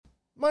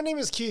My name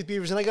is Keith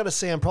Beavers, and I gotta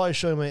say, I'm probably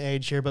showing my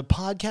age here, but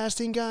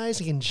podcasting, guys,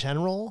 like in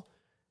general,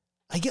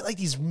 I get like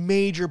these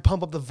major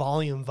pump up the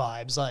volume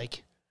vibes,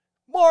 like,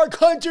 Mark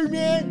Hunter,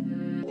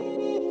 man!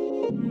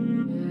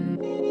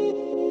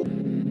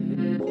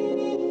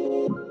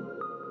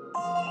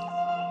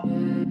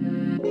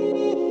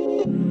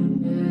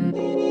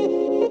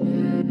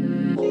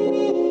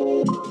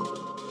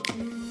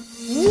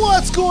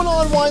 What's going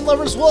on, wine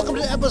lovers? Welcome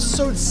to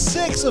episode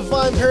 6 of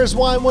VinePair's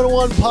Wine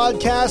 101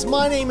 podcast.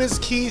 My name is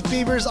Keith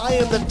Beavers. I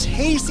am the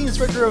tasting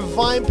instructor of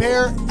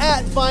VinePair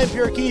at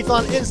VinePair Keith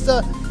on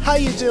Insta. How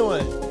you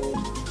doing?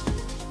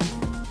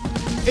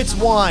 It's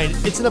wine.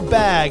 It's in a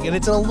bag, and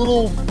it's in a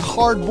little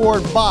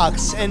cardboard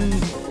box, and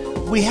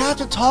we have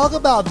to talk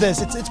about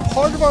this. It's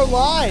part of our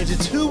lives.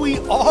 It's who we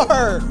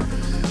are.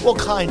 Well,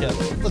 kind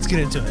of. Let's get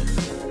into it.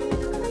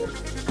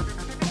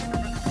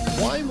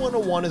 Wine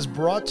 101 is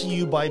brought to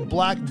you by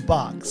Black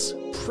Box.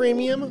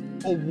 Premium,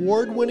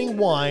 award-winning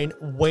wine,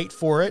 wait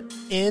for it,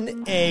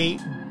 in a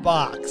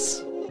box.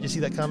 Did you see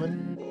that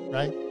coming?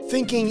 Right?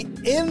 Thinking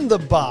in the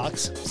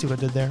box, see what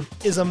I did there,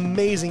 is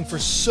amazing for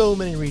so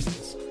many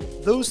reasons.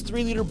 Those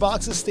 3-liter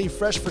boxes stay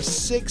fresh for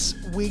 6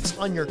 weeks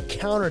on your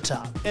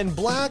countertop. And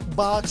Black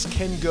Box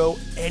can go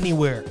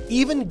anywhere,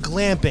 even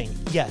glamping.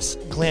 Yes,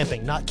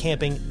 glamping, not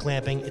camping,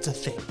 glamping, it's a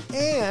thing.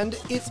 And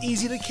it's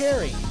easy to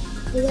carry.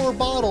 4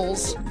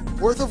 bottles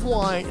worth of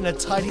wine in a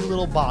tidy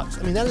little box.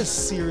 I mean, that is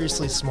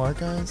seriously smart,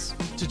 guys.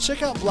 To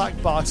check out Black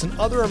Box and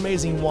other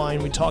amazing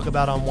wine we talk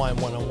about on Wine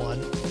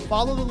 101,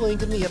 follow the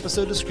link in the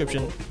episode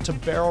description to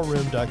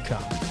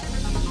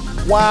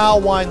barrelroom.com. Wow,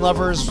 wine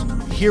lovers,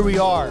 here we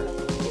are.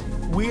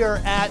 We are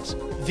at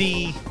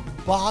the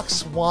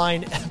box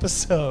wine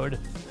episode.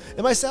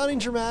 Am I sounding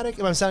dramatic?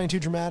 Am I sounding too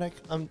dramatic?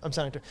 I'm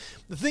sounding too...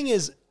 The thing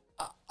is,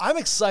 I'm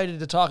excited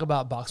to talk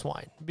about box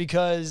wine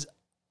because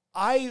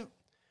I've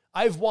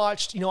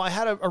watched, I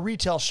had a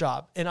retail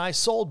shop and I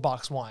sold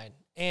box wine,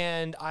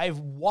 and I've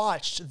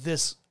watched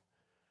this.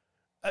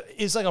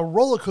 It's like a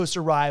roller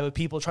coaster ride with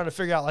people trying to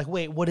figure out, like,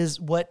 wait, what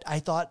I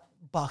thought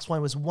box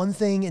wine was one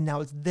thing and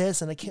now it's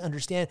this, and I can't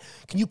understand.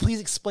 Can you please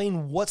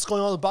explain what's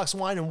going on with box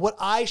wine and what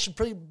I should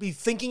probably be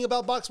thinking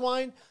about box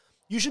wine?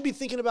 You should be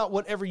thinking about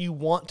whatever you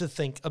want to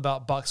think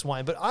about box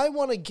wine, but I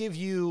want to give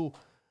you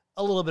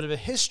a little bit of a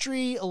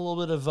history, a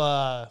little bit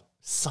of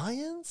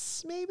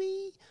science,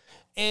 maybe,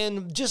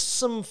 and just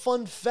some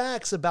fun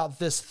facts about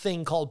this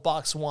thing called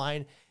box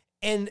wine.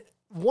 And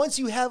once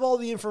you have all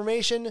the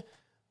information,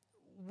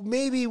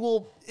 maybe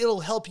it'll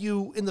help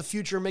you in the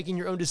future making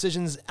your own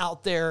decisions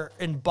out there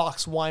in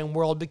box wine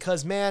world,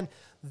 because, man,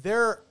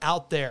 they're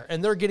out there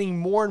and they're getting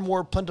more and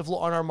more plentiful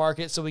on our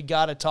market, so we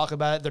got to talk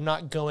about it. They're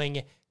not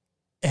going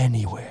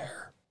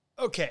anywhere.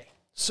 Okay,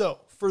 so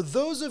for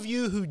those of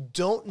you who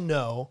don't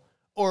know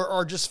or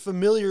are just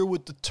familiar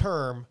with the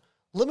term,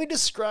 let me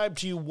describe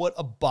to you what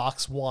a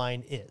box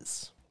wine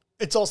is.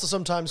 It's also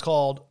sometimes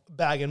called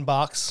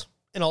bag-in-box.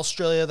 In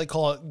Australia, they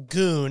call it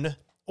goon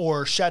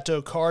or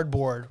chateau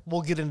cardboard.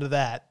 We'll get into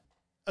that.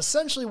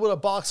 Essentially what a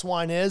box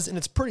wine is, and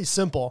it's pretty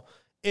simple,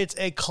 it's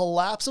a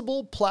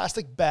collapsible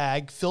plastic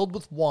bag filled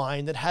with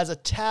wine that has a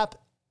tap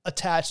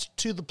attached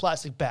to the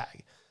plastic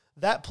bag.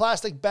 That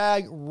plastic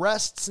bag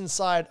rests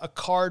inside a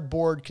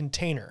cardboard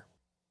container.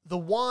 The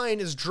wine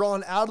is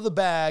drawn out of the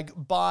bag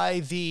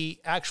by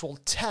the actual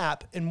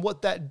tap, and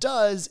what that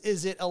does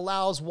is it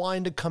allows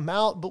wine to come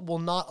out but will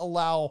not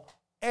allow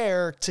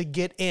air to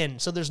get in.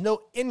 So there's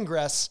no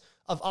ingress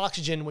of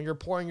oxygen when you're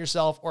pouring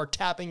yourself or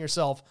tapping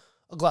yourself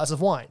a glass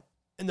of wine.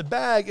 And the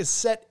bag is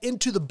set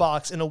into the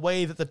box in a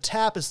way that the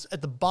tap is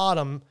at the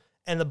bottom,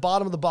 and the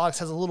bottom of the box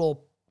has a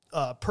little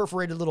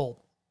perforated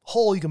little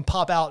hole you can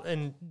pop out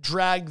and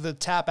drag the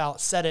tap out,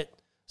 set it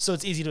so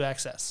it's easy to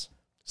access.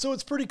 So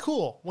it's pretty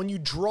cool. When you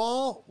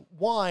draw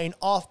wine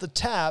off the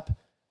tap,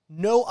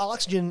 no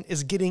oxygen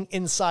is getting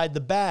inside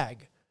the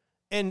bag.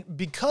 And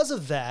because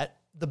of that,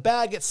 the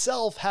bag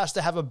itself has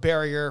to have a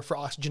barrier for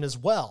oxygen as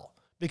well,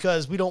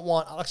 because we don't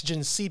want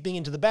oxygen seeping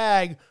into the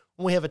bag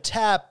when we have a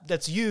tap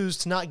that's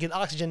used to not get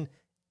oxygen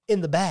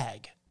in the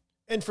bag.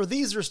 And for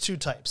these, there's 2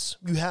 types.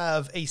 You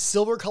have a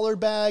silver-colored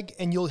bag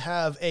and you'll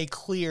have a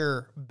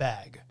clear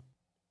bag.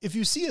 If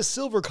you see a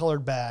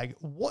silver-colored bag,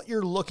 what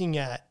you're looking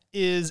at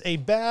is a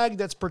bag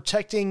that's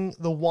protecting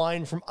the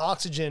wine from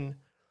oxygen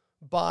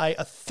by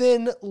a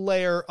thin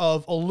layer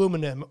of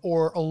aluminum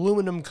or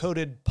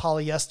aluminum-coated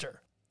polyester.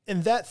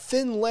 And that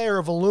thin layer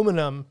of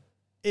aluminum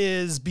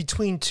is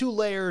between 2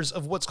 layers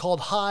of what's called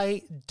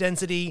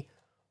high-density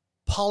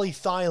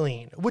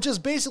polyethylene, which is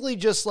basically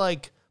just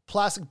like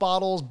plastic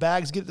bottles,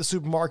 bags you get at the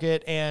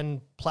supermarket,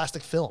 and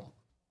plastic film.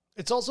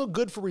 It's also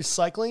good for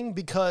recycling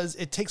because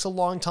it takes a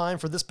long time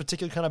for this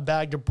particular kind of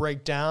bag to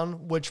break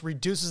down, which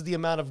reduces the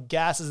amount of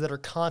gases that are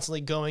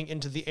constantly going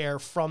into the air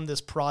from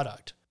this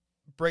product.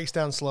 Breaks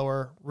down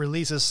slower,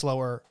 releases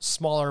slower,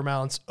 smaller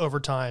amounts over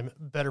time,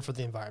 better for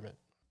the environment.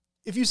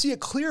 If you see a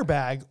clear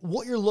bag,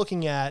 what you're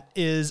looking at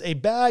is a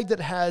bag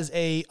that has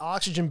a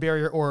oxygen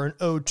barrier or an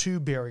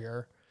O2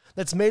 barrier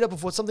that's made up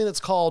of something that's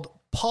called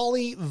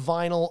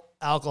polyvinyl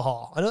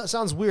alcohol. I know that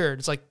sounds weird.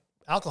 It's like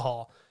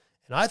alcohol.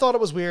 And I thought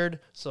it was weird,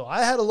 so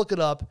I had to look it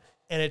up,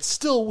 and it's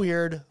still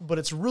weird, but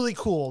it's really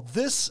cool.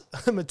 This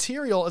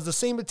material is the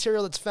same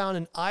material that's found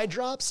in eye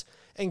drops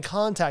and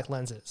contact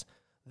lenses.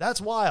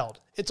 That's wild.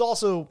 It's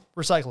also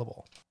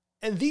recyclable.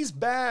 And these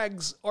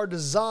bags are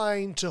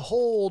designed to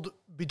hold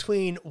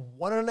between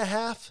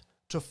 1.5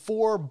 to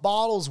 4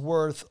 bottles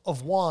worth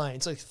of wine.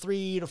 It's like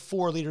 3 to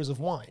 4 liters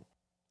of wine.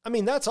 I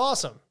mean, that's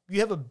awesome.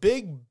 You have a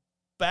big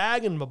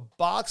bag and a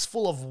box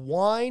full of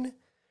wine.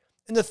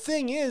 And the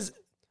thing is,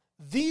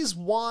 these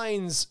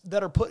wines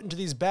that are put into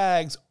these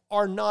bags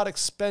are not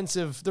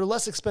expensive. They're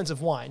less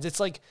expensive wines.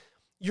 It's like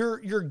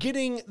you're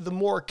getting the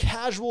more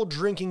casual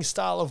drinking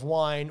style of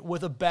wine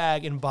with a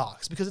bag and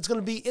box, because it's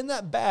going to be in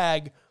that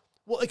bag.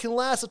 Well, it can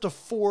last up to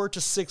 4 to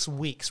 6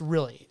 weeks,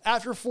 really.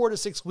 After 4 to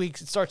 6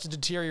 weeks, it starts to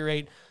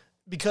deteriorate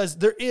because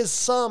there is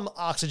some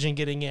oxygen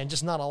getting in,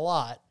 just not a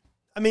lot.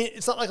 I mean,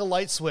 it's not like a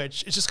light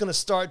switch. It's just going to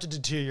start to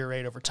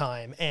deteriorate over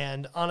time.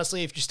 And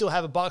honestly, if you still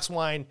have a box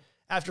wine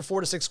after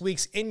 4 to 6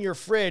 weeks in your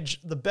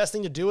fridge, the best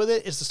thing to do with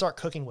it is to start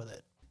cooking with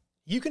it.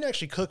 You can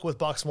actually cook with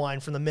box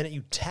wine from the minute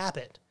you tap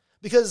it,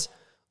 because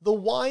the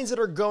wines that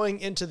are going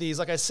into these,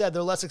 like I said,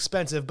 they're less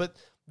expensive, but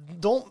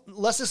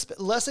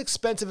less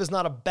expensive is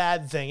not a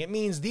bad thing. It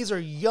means these are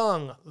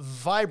young,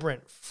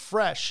 vibrant,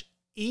 fresh,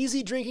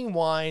 easy drinking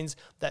wines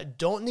that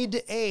don't need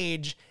to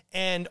age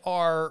and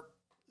are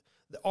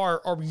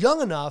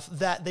young enough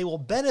that they will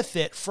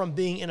benefit from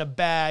being in a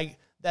bag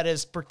that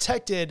is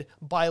protected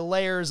by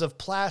layers of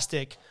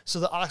plastic so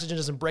the oxygen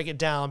doesn't break it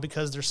down,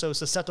 because they're so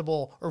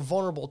susceptible or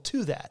vulnerable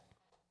to that.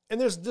 And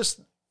there's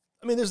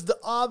the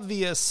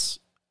obvious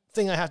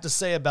thing I have to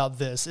say about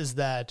this is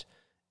that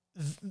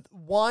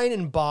wine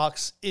in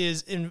box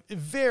is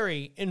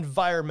very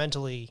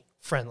environmentally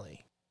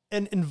friendly.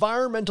 An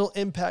environmental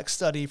impact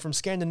study from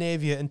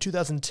Scandinavia in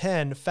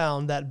 2010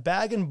 found that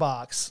bag and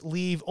box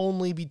leave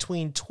only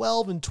between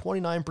 12 and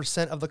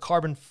 29% of the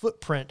carbon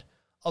footprint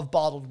of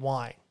bottled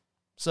wine.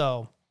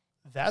 So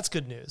that's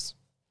good news.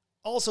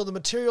 Also, the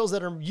materials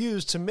that are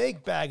used to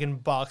make bag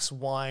and box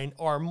wine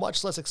are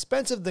much less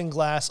expensive than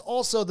glass.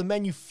 Also, the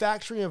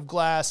manufacturing of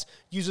glass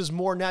uses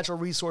more natural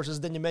resources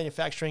than the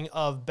manufacturing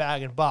of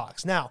bag and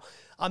box. Now,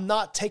 I'm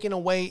not taking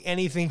away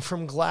anything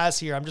from glass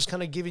here. I'm just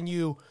kind of giving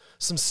you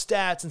some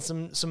stats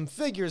and some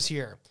figures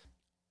here.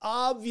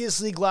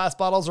 Obviously, glass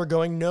bottles are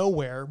going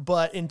nowhere,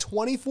 but in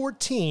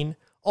 2014,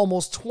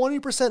 almost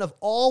 20% of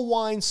all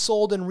wine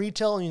sold in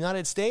retail in the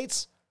United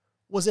States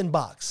was in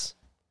box.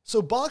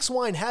 So box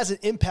wine has an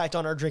impact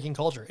on our drinking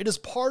culture. It is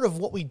part of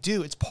what we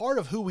do. It's part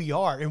of who we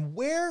are. And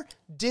where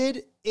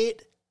did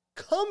it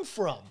come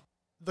from?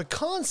 The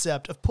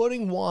concept of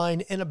putting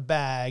wine in a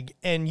bag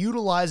and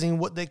utilizing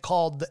what they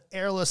called the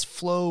airless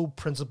flow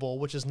principle,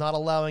 which is not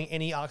allowing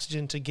any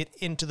oxygen to get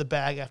into the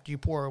bag after you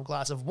pour a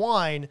glass of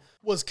wine,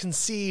 was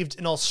conceived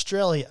in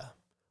Australia.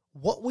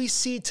 What we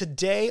see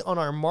today on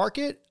our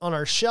market, on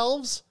our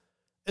shelves,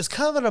 is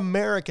kind of an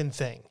American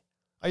thing.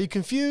 Are you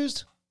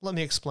confused? Let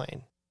me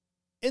explain.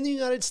 In the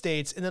United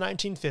States in the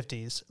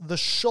 1950s, the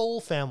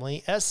Scholl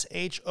family,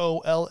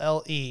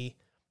 Scholle,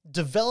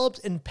 developed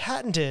and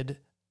patented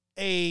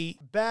a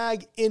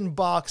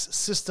bag-in-box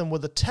system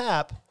with a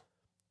tap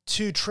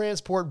to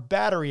transport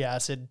battery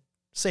acid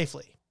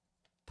safely.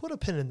 Put a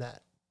pin in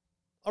that.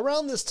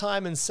 Around this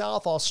time in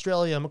South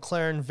Australia,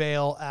 McLaren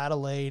Vale,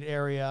 Adelaide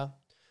area,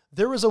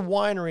 there was a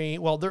winery,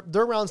 well,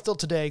 they're around still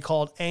today,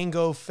 called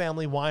Angove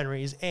Family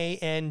Wineries,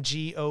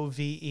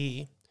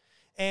 Angove.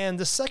 And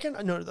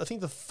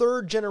the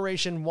third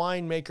generation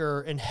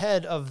winemaker and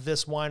head of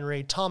this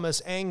winery,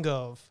 Thomas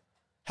Angove,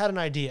 had an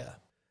idea.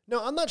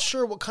 Now, I'm not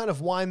sure what kind of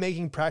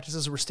winemaking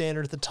practices were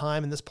standard at the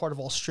time in this part of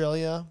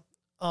Australia,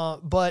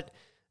 but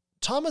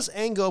Thomas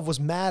Angove was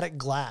mad at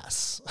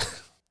glass.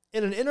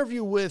 In an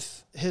interview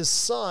with his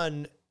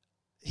son,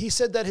 he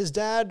said that his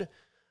dad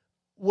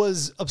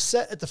was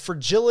upset at the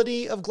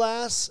fragility of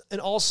glass,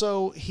 and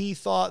also he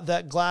thought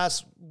that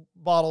glass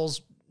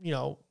bottles,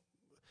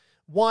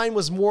 wine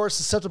was more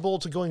susceptible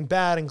to going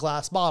bad in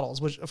glass bottles,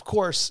 which of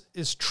course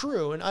is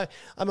true. And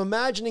I'm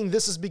imagining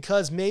this is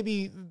because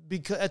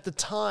at the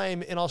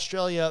time in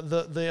Australia,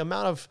 the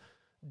amount of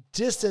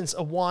distance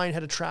a wine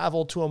had to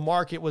travel to a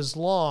market was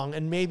long,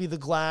 and maybe the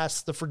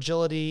glass, the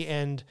fragility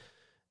and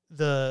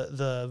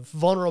the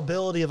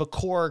vulnerability of a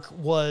cork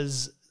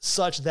was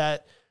such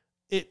that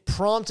it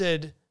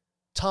prompted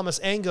Thomas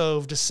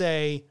Angove to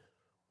say,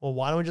 well,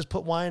 why don't we just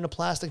put wine in a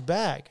plastic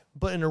bag,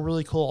 but in a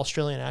really cool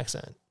Australian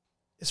accent?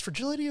 Is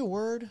fragility a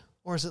word,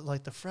 or is it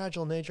like the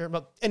fragile nature?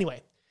 But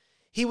anyway,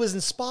 he was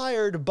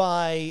inspired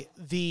by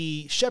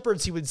the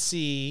shepherds he would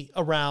see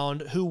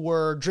around who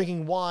were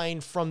drinking wine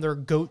from their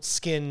goat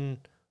skin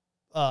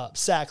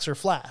sacks or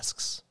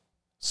flasks.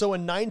 So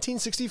in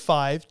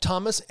 1965,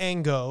 Thomas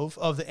Angove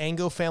of the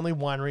Angove Family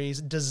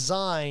Wineries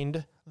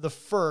designed the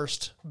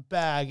first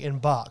bag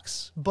and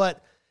box.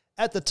 But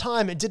at the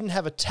time, it didn't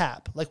have a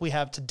tap like we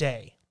have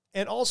today.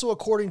 And also,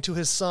 according to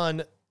his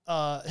son,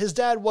 his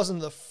dad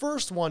wasn't the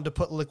first one to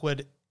put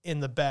liquid in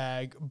the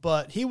bag,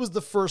 but he was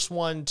the first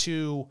one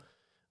to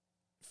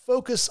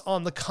focus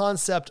on the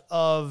concept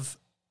of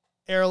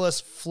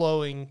airless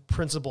flowing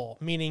principle,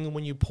 meaning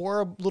when you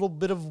pour a little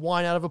bit of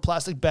wine out of a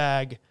plastic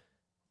bag,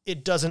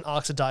 it doesn't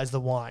oxidize the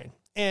wine.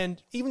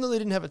 And even though they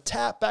didn't have a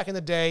tap back in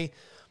the day,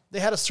 they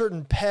had a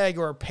certain peg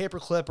or a paper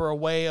clip or a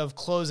way of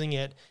closing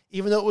it.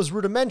 Even though it was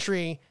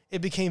rudimentary,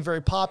 it became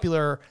very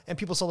popular and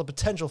people saw the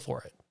potential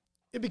for it.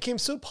 It became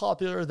so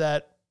popular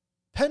that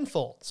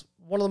Penfolds,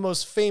 one of the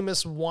most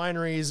famous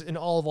wineries in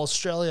all of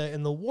Australia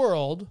in the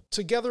world,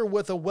 together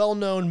with a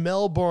well-known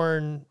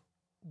Melbourne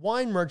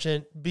wine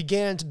merchant,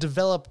 began to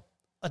develop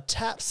a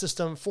tap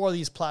system for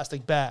these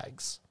plastic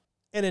bags.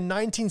 And in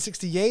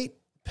 1968,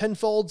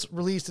 Penfolds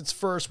released its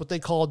first, what they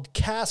called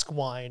cask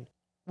wine,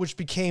 which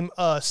became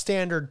a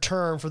standard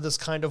term for this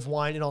kind of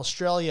wine in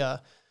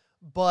Australia.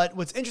 But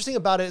what's interesting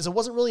about it is it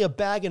wasn't really a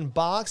bag and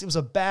box. It was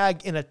a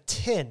bag in a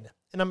tin.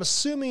 And I'm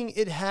assuming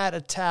it had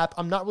a tap.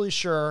 I'm not really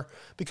sure.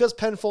 Because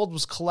Penfolds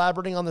was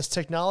collaborating on this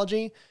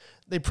technology,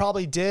 they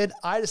probably did.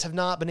 I just have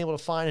not been able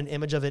to find an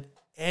image of it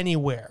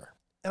anywhere.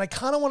 And I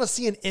kind of want to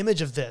see an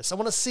image of this. I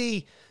want to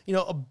see,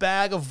 a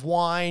bag of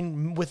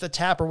wine with a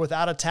tap or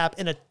without a tap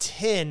in a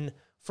tin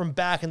from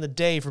back in the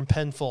day from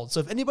Penfolds. So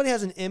if anybody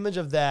has an image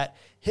of that,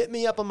 hit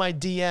me up on my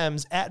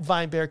DMs at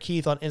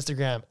VineBearKeith on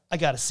Instagram. I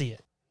got to see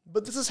it.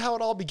 But this is how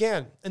it all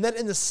began. And then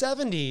in the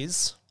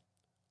 70s,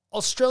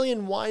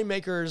 Australian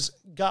winemakers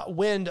got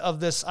wind of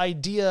this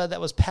idea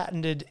that was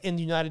patented in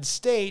the United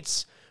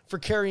States for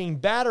carrying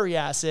battery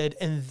acid,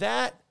 and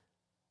that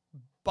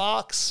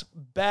box,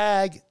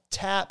 bag,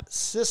 tap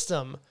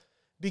system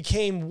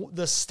became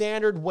the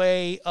standard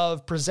way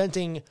of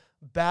presenting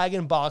bag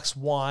and box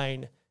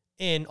wine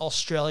in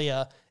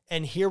Australia.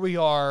 And here we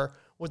are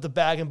with the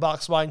bag and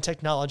box wine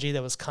technology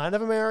that was kind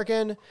of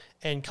American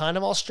and kind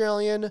of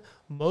Australian,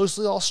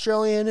 mostly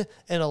Australian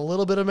and a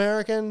little bit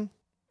American.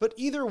 But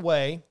either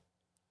way,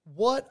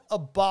 what a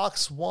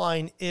box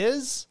wine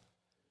is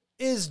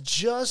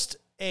just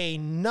a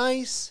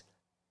nice,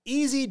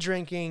 easy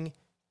drinking,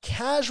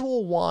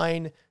 casual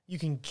wine you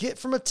can get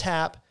from a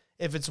tap.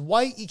 If it's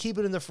white, you keep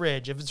it in the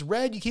fridge. If it's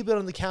red, you keep it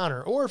on the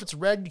counter. Or if it's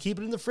red, you keep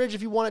it in the fridge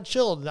if you want it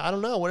chilled. I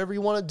don't know, whatever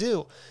you want to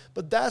do.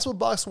 But that's what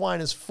box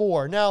wine is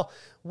for. Now,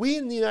 we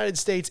in the United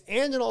States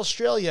and in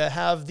Australia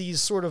have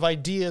these sort of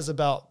ideas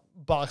about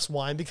box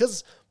wine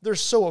because they're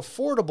so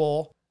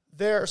affordable.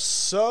 They're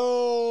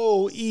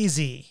so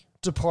easy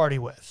to party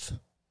with.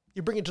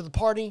 You bring it to the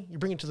party, you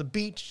bring it to the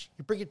beach,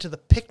 you bring it to the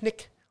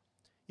picnic,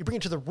 you bring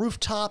it to the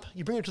rooftop,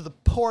 you bring it to the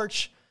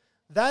porch.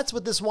 That's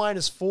what this wine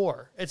is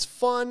for. It's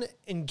fun,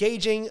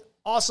 engaging,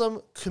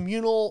 awesome,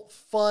 communal,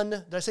 fun.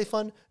 Did I say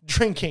fun?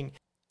 Drinking.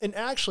 And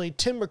actually,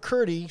 Tim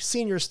McCurdy,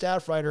 senior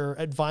staff writer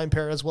at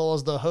VinePair, as well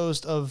as the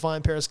host of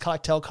VinePair's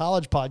Cocktail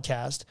College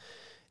podcast,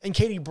 and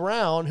Katie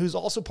Brown, who's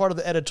also part of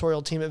the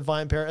editorial team at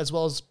VinePair, as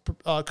well as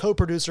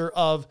co-producer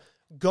of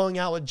Going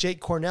Out with Jake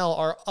Cornell,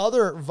 our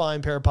other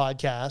VinePair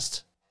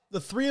podcast.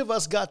 The three of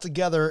us got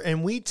together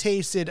and we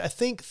tasted, I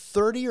think,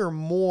 30 or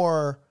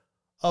more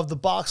of the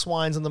box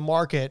wines on the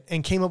market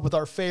and came up with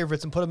our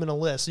favorites and put them in a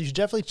list. So you should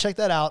definitely check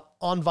that out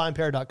on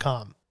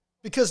vinepair.com.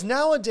 Because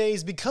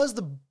nowadays, because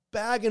the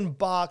bag and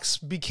box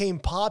became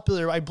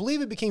popular, I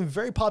believe it became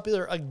very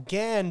popular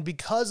again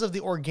because of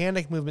the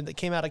organic movement that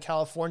came out of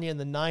California in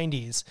the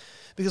 90s.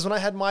 Because when I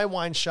had my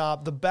wine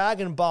shop, the bag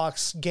and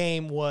box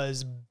game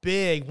was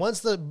big. Once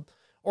the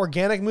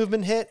organic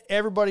movement hit,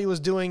 everybody was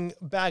doing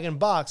bag and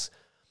box.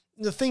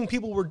 The thing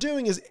people were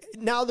doing is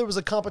now there was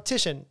a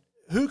competition.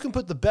 Who can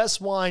put the best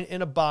wine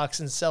in a box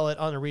and sell it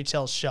on a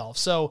retail shelf?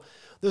 So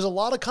there's a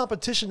lot of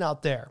competition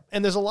out there,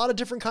 and there's a lot of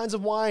different kinds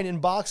of wine in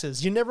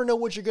boxes. You never know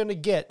what you're going to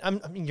get. I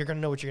mean, you're going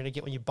to know what you're going to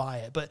get when you buy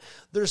it, but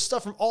there's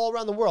stuff from all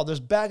around the world. There's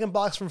bag and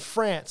box from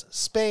France,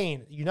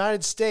 Spain,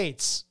 United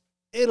States,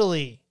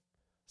 Italy,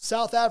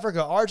 South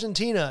Africa,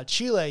 Argentina,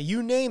 Chile,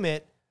 you name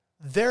it.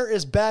 There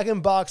is bag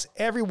and box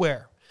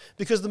everywhere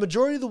because the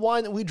majority of the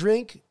wine that we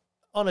drink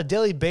on a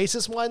daily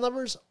basis, wine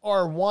lovers,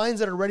 are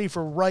wines that are ready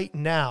for right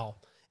now.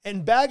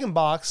 And bag and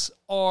box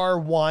are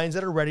wines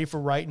that are ready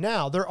for right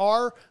now. There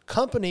are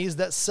companies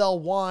that sell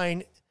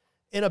wine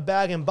in a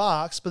bag and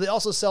box, but they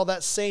also sell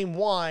that same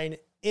wine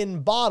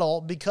in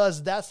bottle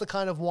because that's the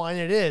kind of wine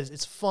it is.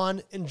 It's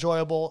fun,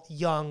 enjoyable,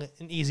 young,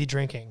 and easy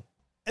drinking.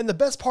 And the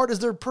best part is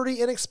they're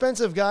pretty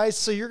inexpensive, guys.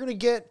 So you're going to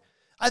get,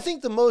 I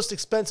think the most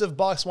expensive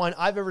box wine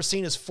I've ever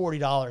seen is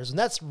 $40, and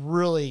that's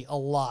really a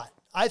lot.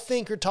 I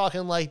think you're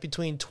talking like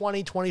between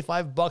 $20,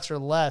 $25 or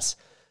less,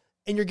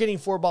 and you're getting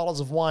 4 bottles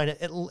of wine,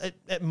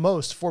 at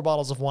most 4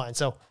 bottles of wine.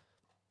 So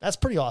that's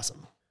pretty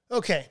awesome.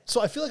 Okay,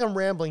 so I feel like I'm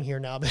rambling here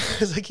now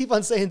because I keep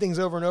on saying things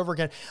over and over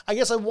again. I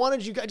guess I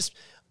wanted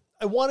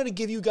to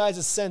give you guys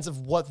a sense of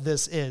what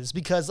this is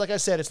because, like I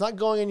said, it's not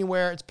going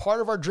anywhere. It's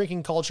part of our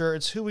drinking culture.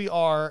 It's who we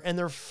are, and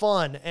they're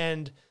fun.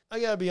 And I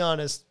got to be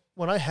honest,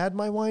 when I had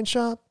my wine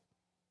shop,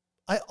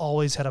 I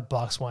always had a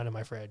box wine in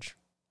my fridge.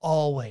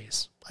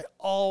 Always. I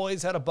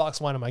always had a box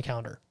wine on my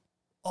counter.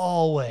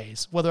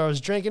 Always. Whether I was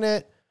drinking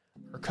it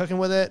or cooking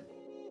with it,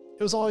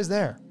 it was always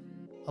there.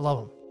 I love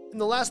them.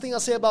 And the last thing I'll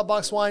say about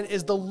box wine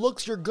is the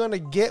looks you're going to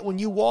get when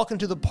you walk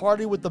into the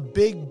party with the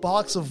big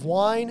box of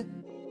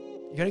wine.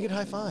 You're going to get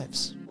high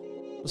fives.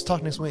 Let's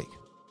talk next week.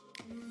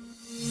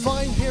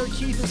 VinePair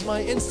Keith is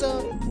my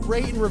Insta.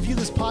 Rate and review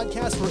this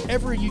podcast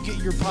wherever you get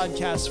your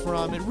podcasts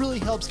from. It really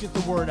helps get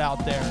the word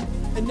out there.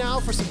 And now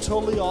for some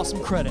totally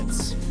awesome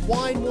credits.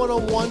 Wine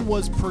 101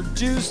 was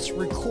produced,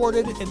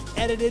 recorded, and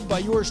edited by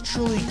yours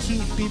truly,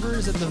 Keith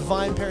Beavers, at the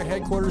VinePair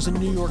headquarters in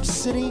New York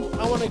City.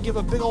 I want to give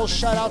a big old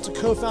shout out to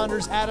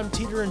co-founders Adam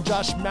Teeter and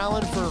Josh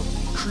Mallon for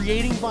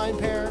creating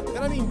VinePair. And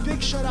I mean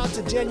big shout out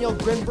to Danielle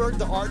Grinberg,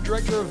 the art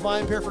director of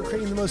VinePair, for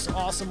creating the most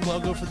awesome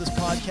logo for this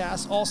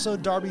podcast. Also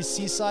Darby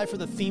Seaside for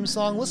the theme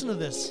song. Listen to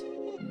this.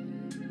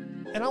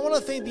 And I want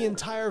to thank the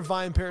entire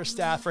VinePair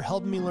staff for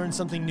helping me learn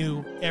something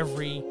new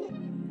every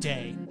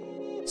day.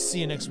 See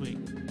you next week.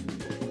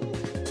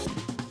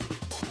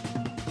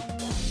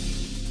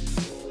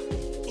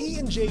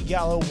 E&J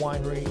Gallo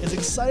Winery is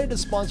excited to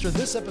sponsor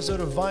this episode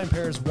of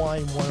VinePair's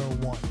Wine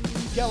 101.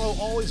 Gallo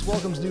always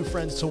welcomes new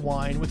friends to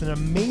wine with an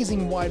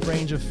amazing wide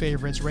range of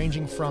favorites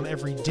ranging from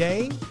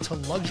everyday to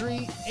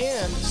luxury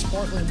and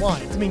sparkling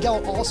wines. I mean,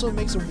 Gallo also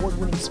makes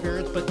award-winning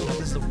spirits, but this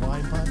is the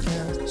wine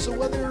podcast. So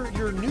whether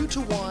you're new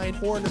to wine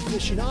or an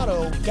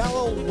aficionado,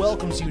 Gallo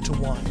welcomes you to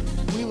wine.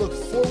 We look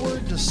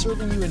forward to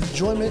serving you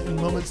enjoyment in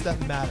moments that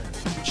matter.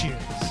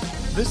 Cheers.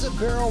 Visit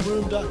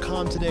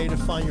barrelroom.com today to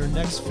find your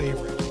next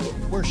favorite,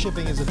 where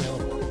shipping is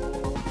available.